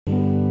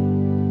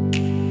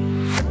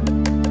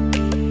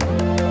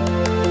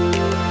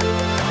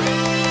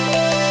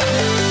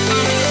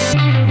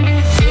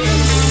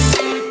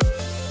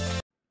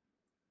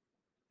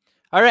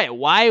All right.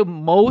 Why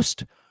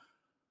most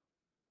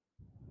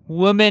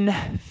women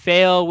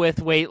fail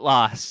with weight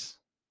loss.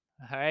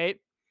 All right.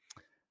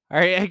 All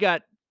right. I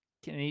got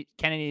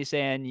Kennedy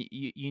saying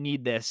you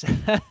need this.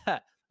 All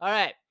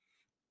right.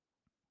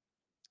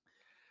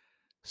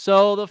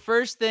 So the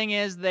first thing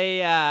is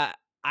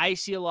I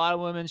see a lot of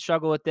women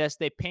struggle with this.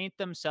 They paint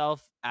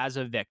themselves as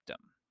a victim.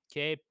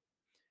 Okay.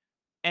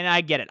 And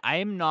I get it. I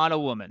am not a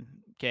woman.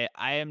 Okay.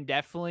 I am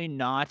definitely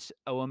not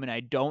a woman. I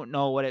don't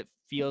know what it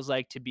feels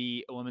like to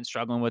be a woman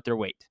struggling with their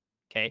weight.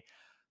 Okay.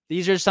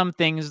 These are some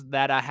things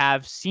that I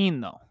have seen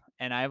though,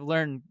 and I've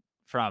learned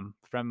from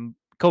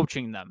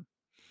coaching them.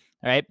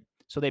 All right.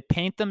 So they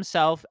paint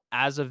themselves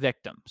as a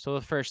victim. So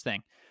the first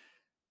thing,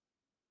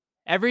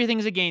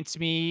 everything's against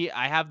me.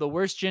 I have the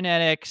worst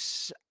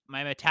genetics.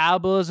 My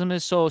metabolism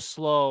is so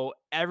slow.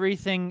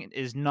 Everything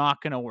is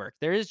not going to work.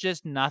 There is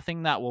just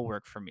nothing that will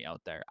work for me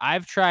out there.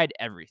 I've tried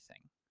everything.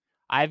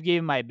 I've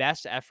given my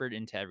best effort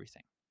into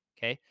everything.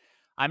 Okay.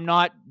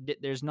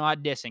 There's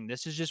not dissing.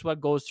 This is just what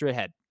goes through a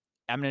head.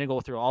 I'm going to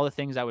go through all the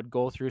things that would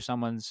go through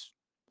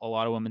a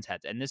lot of women's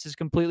heads. And this is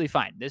completely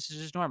fine. This is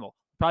just normal.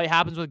 Probably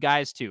happens with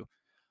guys too.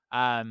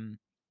 Um,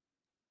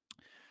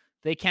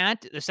 the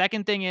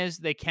second thing is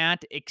they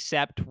can't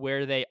accept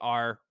where they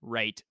are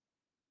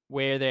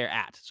where they're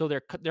at. So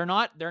they're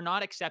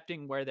not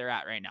accepting where they're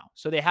at right now.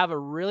 So they have a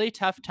really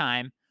tough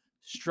time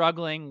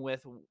struggling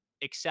with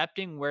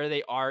accepting where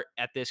they are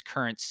at this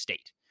current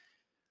state.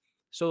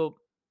 So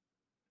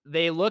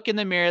they look in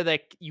the mirror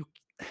like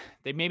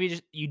they maybe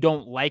just you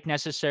don't like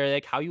necessarily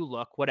like how you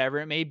look, whatever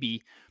it may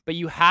be, but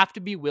you have to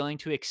be willing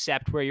to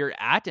accept where you're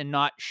at and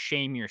not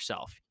shame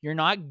yourself. You're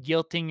not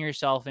guilting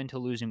yourself into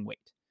losing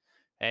weight.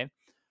 Okay.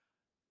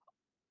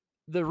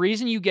 The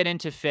reason you get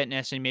into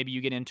fitness and maybe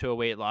you get into a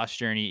weight loss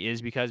journey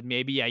is because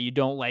maybe, yeah, you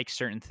don't like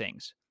certain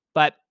things.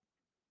 But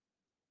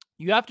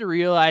you have to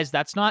realize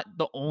that's not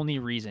the only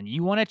reason.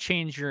 You want to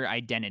change your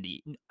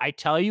identity. I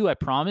tell you, I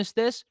promise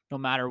this, no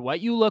matter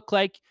what you look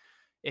like,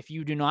 if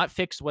you do not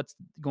fix what's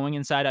going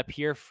inside up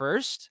here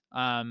first,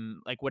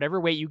 like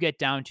whatever weight you get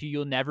down to,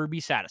 you'll never be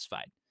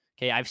satisfied.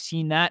 Okay. I've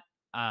seen that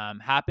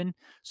happen.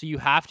 So you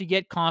have to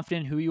get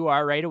confident in who you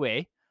are right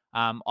away.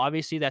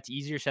 Obviously, that's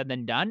easier said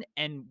than done.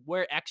 And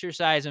where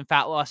exercise and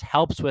fat loss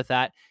helps with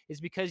that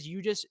is because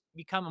you just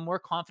become a more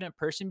confident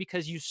person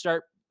because you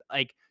start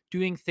like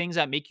doing things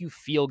that make you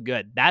feel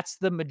good. That's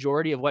the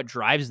majority of what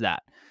drives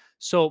that.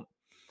 So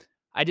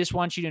I just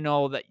want you to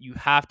know that you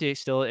have to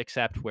still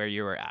accept where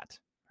you are at,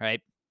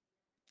 right?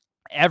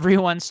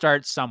 Everyone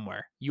starts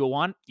somewhere. You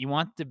want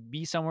to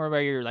be somewhere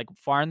where you're like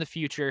far in the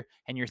future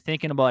and you're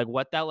thinking about like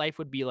what that life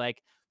would be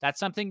like. That's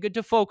something good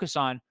to focus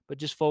on, but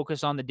just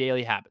focus on the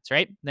daily habits,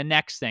 right? The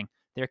next thing,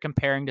 they're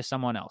comparing to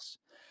someone else.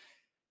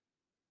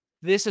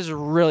 This is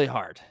really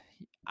hard.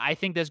 I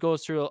think this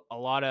goes through a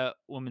lot of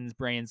women's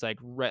brains like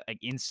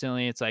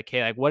instantly. It's like,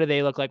 hey, like what do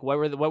they look like? What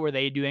were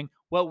they doing?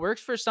 What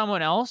works for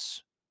someone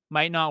else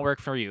might not work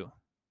for you.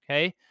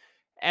 Okay?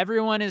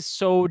 Everyone is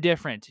so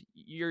different.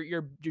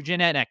 Your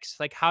genetics,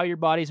 like how your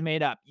body's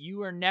made up.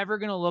 You are never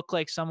going to look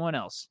like someone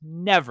else.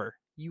 Never.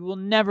 You will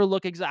never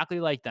look exactly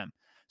like them.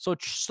 So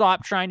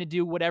stop trying to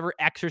do whatever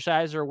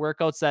exercise or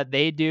workouts that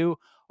they do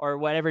or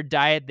whatever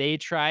diet they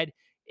tried.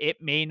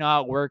 It may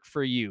not work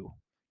for you.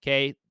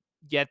 Okay?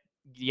 Get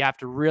You have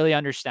to really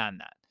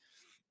understand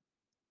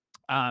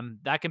that.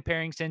 That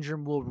comparing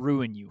syndrome will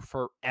ruin you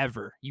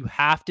forever. You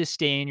have to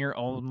stay in your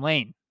own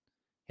lane.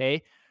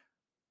 Okay?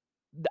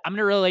 I'm going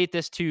to relate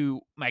this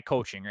to my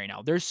coaching right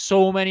now. There's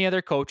so many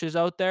other coaches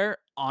out there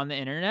on the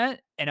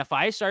internet, and if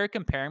I started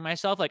comparing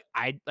myself like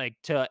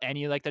to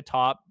any like the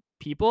top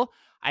people,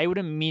 I would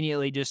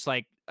immediately just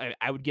like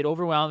I would get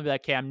overwhelmed and be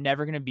like, "Okay, I'm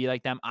never going to be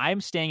like them.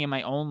 I'm staying in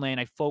my own lane.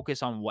 I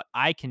focus on what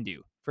I can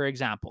do." For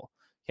example,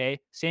 okay?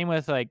 Same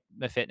with like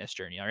the fitness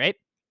journey, all right?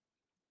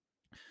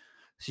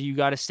 So you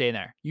got to stay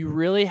there. You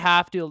really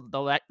have to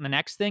the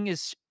next thing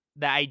is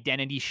the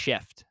identity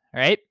shift, all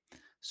right?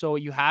 So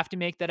you have to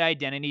make that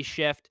identity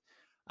shift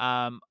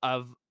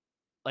of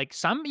like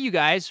some of you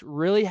guys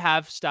really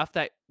have stuff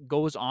that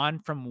goes on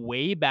from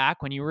way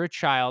back when you were a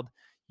child.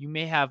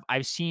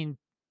 I've seen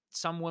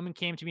some women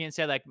came to me and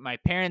said like my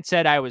parents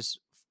said I was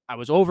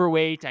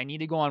overweight. I need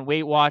to go on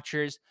Weight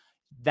Watchers.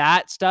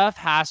 That stuff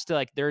has to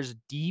like there's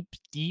deep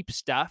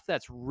stuff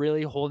that's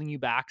really holding you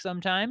back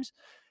sometimes.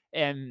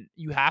 And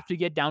you have to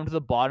get down to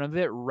the bottom of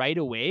it right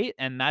away.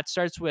 And that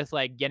starts with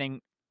like getting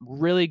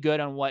really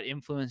good on what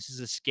influences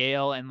the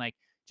scale and like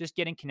just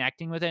getting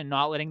connecting with it and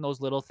not letting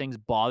those little things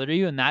bother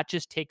you. And that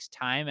just takes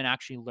time and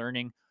actually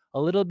learning a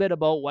little bit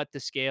about what the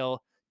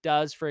scale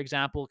does, for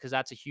example, because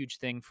that's a huge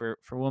thing for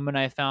women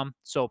I found.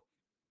 So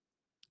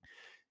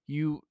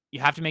you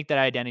have to make that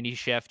identity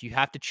shift. You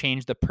have to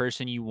change the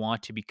person you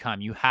want to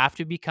become. You have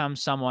to become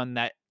someone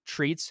that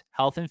treats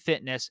health and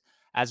fitness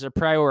as a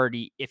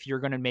priority if you're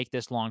going to make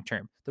this long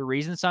term. The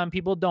reason some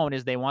people don't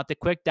is they want the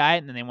quick diet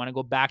and then they want to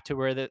go back to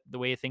where the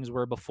way things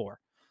were before.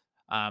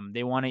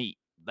 They want to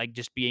like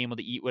just be able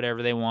to eat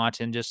whatever they want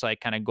and just like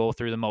kind of go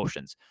through the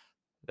motions.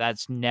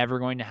 That's never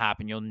going to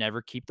happen. You'll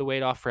never keep the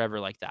weight off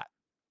forever like that.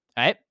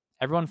 All right.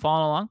 Everyone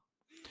following along?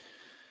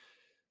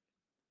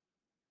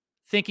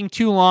 Thinking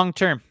too long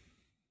term.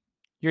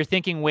 You're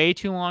thinking way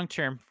too long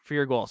term for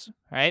your goals,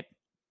 right?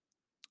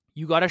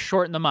 You got to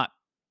shorten them up.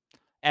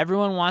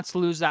 Everyone wants to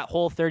lose that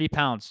whole 30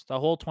 pounds, the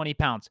whole 20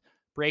 pounds.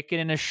 Break it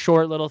into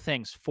short little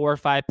things, 4 or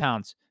 5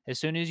 pounds. As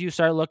soon as you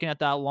start looking at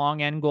that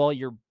long end goal,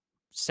 you're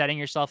setting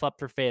yourself up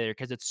for failure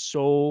because it's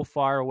so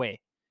far away.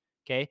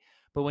 Okay.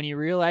 But when you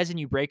realize and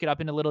you break it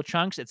up into little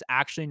chunks, it's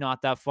actually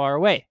not that far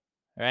away.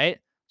 Right.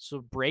 So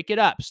break it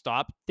up.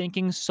 Stop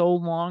thinking so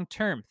long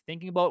term.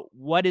 Thinking about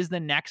what is the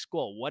next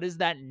goal? What is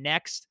that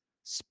next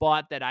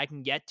spot that I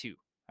can get to?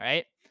 All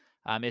right.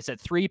 It's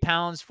at 3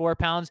 pounds, 4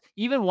 pounds,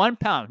 even 1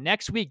 pound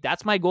next week.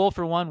 That's my goal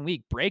for 1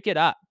 week. Break it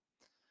up.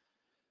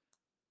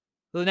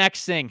 The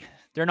next thing,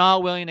 they're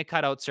not willing to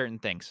cut out certain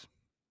things.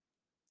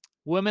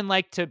 Women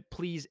like to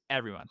please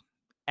everyone.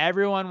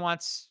 Everyone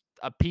wants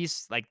a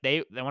piece, like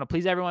they want to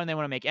please everyone. They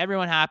want to make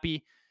everyone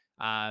happy.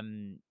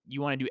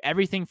 You want to do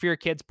everything for your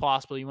kids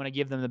possible. You want to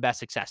give them the best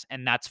success,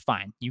 and that's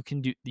fine. You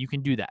can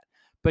do that.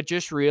 But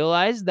just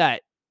realize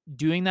that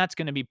doing that's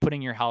going to be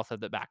putting your health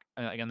at the back,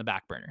 on the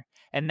back burner.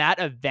 And that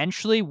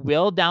eventually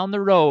will down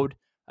the road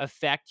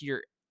affect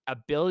your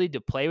ability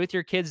to play with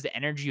your kids, the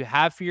energy you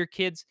have for your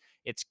kids.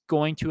 It's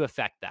going to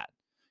affect that.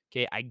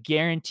 Okay. I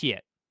guarantee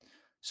it.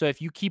 So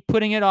if you keep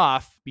putting it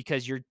off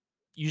because you're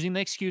using the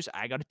excuse,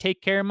 I got to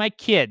take care of my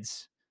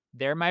kids,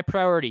 they're my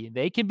priority.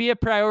 They can be a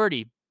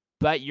priority,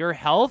 but your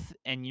health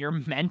and your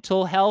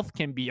mental health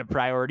can be a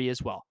priority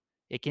as well.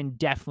 It can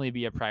definitely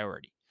be a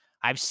priority.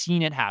 I've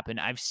seen it happen.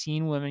 I've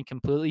seen women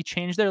completely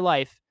change their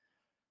life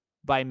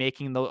by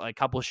making a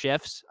couple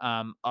shifts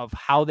of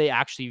how they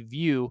actually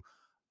view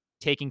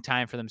taking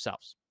time for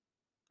themselves.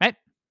 Right?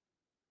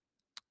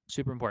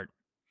 Super important.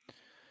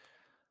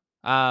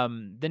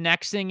 The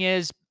next thing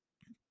is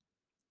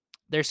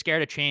they're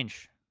scared of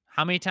change.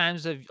 How many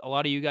times have a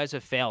lot of you guys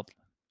have failed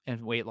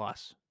in weight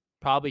loss?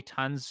 Probably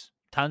tons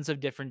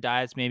of different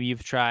diets. Maybe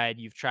you've tried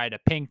a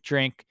pink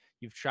drink,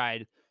 you've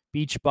tried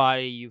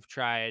Beachbody, you've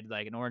tried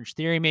like an Orange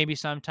Theory maybe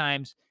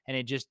sometimes, and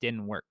it just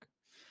didn't work.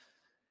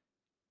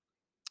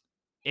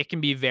 It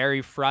can be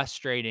very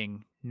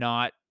frustrating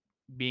not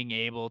being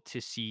able to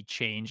see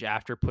change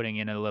after putting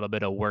in a little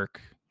bit of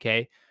work.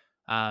 Okay.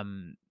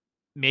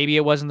 Maybe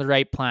it wasn't the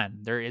right plan.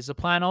 There is a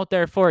plan out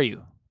there for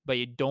you, but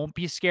you don't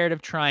be scared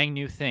of trying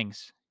new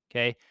things.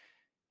 Okay.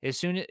 As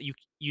soon as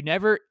you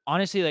never,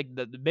 honestly, like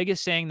the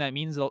biggest saying that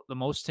means the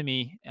most to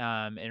me,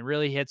 and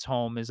really hits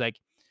home is like,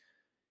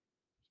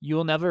 you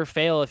will never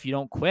fail if you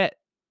don't quit.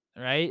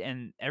 Right.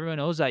 And everyone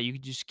knows that you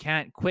just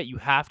can't quit. You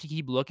have to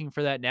keep looking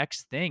for that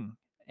next thing.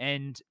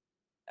 And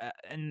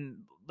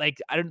like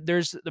I don't,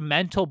 there's the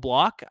mental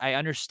block. I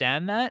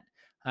understand that,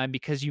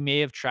 because you may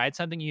have tried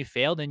something, you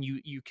failed, and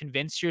you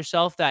convince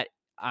yourself that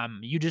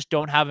you just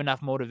don't have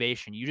enough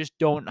motivation. You just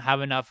don't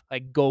have enough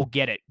like go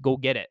get it,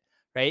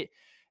 right?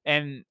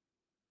 And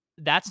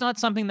that's not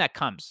something that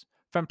comes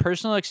from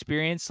personal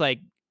experience, like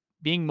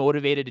being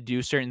motivated to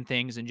do certain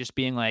things and just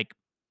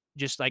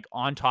like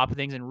on top of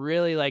things and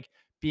really like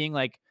being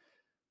like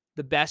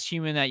the best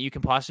human that you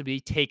can possibly be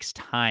takes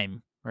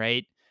time,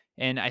 right?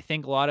 And I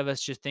think a lot of us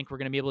just think we're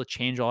going to be able to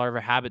change all of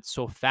our habits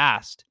so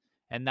fast,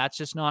 and that's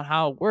just not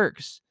how it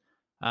works.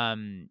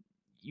 Um,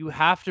 you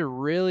have to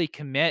really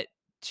commit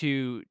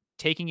to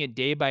taking it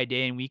day by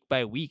day and week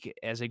by week.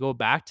 As I go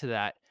back to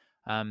that,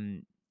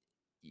 um,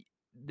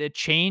 the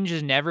change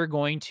is never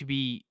going to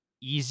be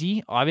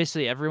easy.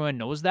 Obviously, everyone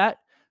knows that.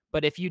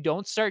 But if you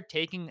don't start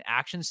taking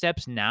action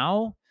steps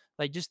now,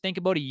 like just think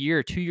about a year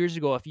or 2 years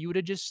ago, if you would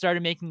have just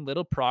started making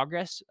little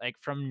progress, like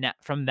from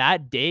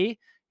that day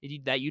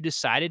that you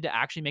decided to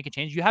actually make a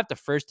change, you have to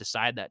first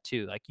decide that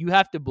too. Like you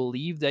have to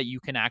believe that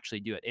you can actually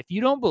do it. If you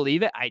don't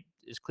believe it,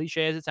 as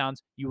cliche as it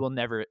sounds, you will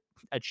never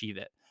achieve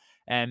it.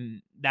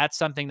 And that's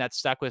something that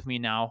stuck with me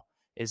now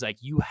is like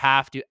you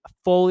have to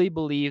fully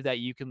believe that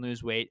you can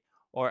lose weight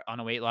or on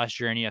a weight loss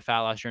journey, a fat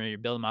loss journey, you're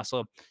building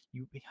muscle,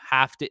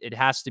 it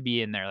has to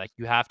be in there. Like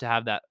you have to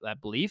have that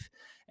belief.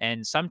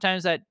 And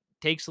sometimes that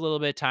takes a little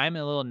bit of time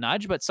and a little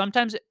nudge, but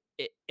sometimes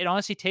it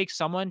honestly takes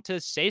someone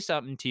to say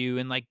something to you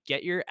and like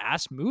get your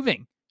ass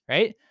moving.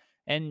 Right.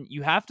 And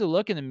you have to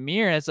look in the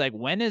mirror and it's like,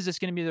 when is this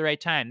going to be the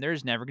right time?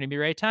 There's never going to be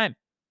the right time.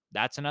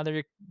 That's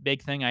another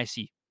big thing I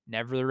see.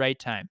 Never the right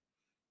time.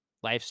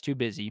 Life's too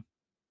busy.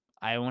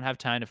 I won't have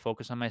time to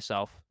focus on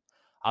myself.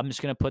 I'm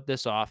just going to put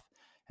this off.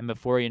 And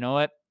before you know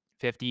it,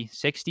 50,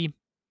 60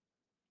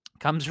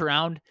 comes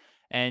around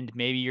and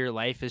maybe your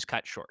life is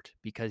cut short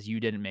because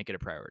you didn't make it a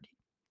priority.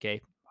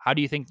 Okay. How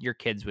do you think your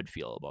kids would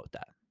feel about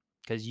that?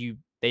 Because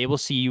they will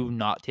see you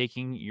not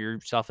taking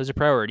yourself as a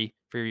priority.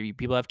 For you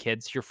people who have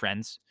kids, your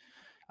friends.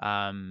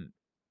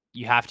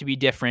 You have to be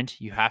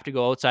different. You have to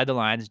go outside the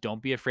lines.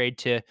 Don't be afraid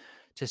to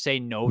say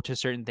no to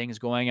certain things,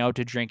 going out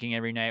to drinking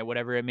every night,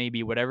 whatever it may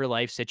be, whatever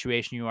life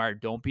situation you are.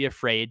 Don't be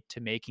afraid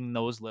to making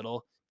those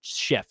little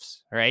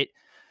shifts. Right.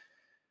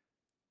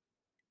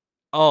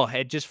 Oh,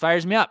 it just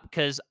fires me up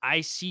because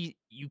I see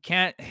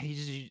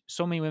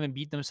so many women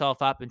beat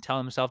themselves up and tell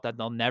themselves that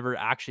they'll never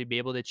actually be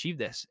able to achieve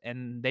this,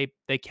 and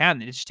they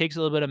can. It just takes a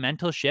little bit of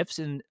mental shifts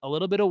and a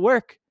little bit of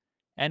work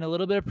and a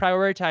little bit of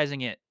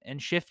prioritizing it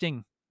and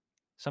shifting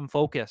some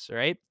focus,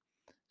 right?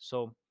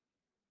 So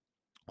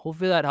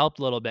hopefully that helped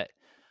a little bit,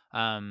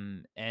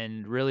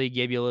 and really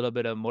gave you a little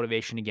bit of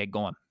motivation to get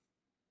going.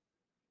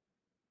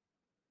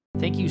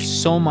 Thank you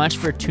so much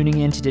for tuning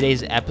in to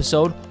today's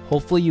episode.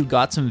 Hopefully you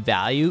got some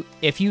value.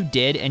 If you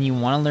did and you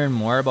want to learn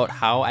more about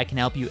how I can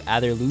help you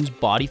either lose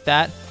body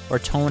fat or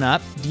tone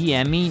up,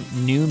 DM me,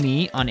 new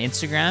me on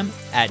Instagram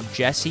at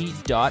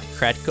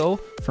jesse.kretko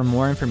for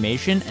more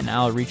information, and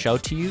I'll reach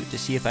out to you to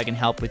see if I can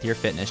help with your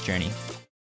fitness journey.